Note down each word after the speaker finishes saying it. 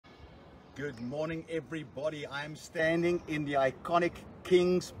Good morning, everybody. I'm standing in the iconic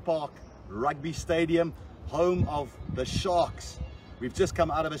Kings Park Rugby Stadium, home of the Sharks. We've just come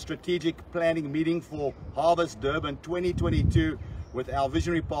out of a strategic planning meeting for Harvest Durban 2022 with our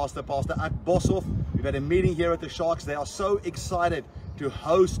visionary pastor, Pastor At Boshoff. We've had a meeting here at the Sharks. They are so excited to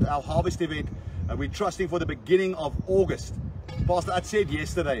host our Harvest event. We're trusting for the beginning of August. Pastor At said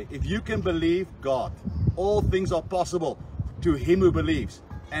yesterday, if you can believe God, all things are possible to him who believes.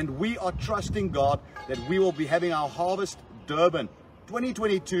 And we are trusting God that we will be having our Harvest Durban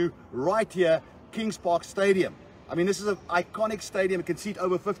 2022 right here, Kings Park Stadium. I mean, this is an iconic stadium. It can seat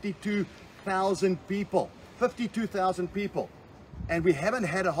over 52,000 people. 52,000 people. And we haven't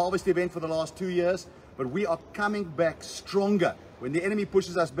had a Harvest event for the last 2 years, but we are coming back stronger. When the enemy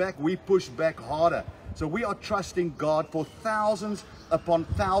pushes us back, we push back harder. So we are trusting God for thousands upon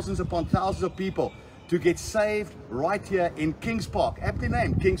thousands upon thousands of people to get saved right here in Kings Park. Aptly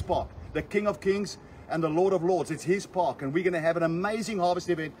named Kings Park, the King of Kings and the Lord of Lords. It's his park, and we're going to have an amazing Harvest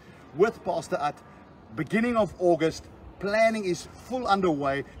event with Pastor At, beginning of August. Planning is full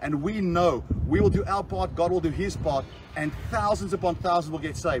underway, and we know we will do our part, God will do his part, and thousands upon thousands will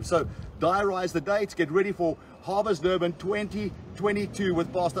get saved. So diarize the dates, get ready for Harvest Durban 2022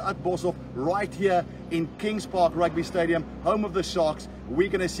 with Pastor At Boshoff right here in Kings Park Rugby Stadium, home of the Sharks. We're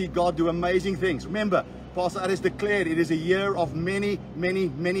going to see God do amazing things. Remember, Pastor At has declared it is a year of many, many,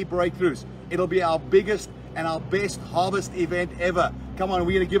 many breakthroughs. It'll be our biggest and our best harvest event ever. Come on,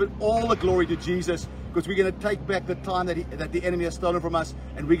 we're going to give it all the glory to Jesus, because we're going to take back the time that the enemy has stolen from us,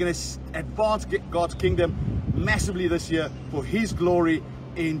 and we're going to advance God's kingdom massively this year for his glory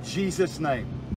in Jesus' name.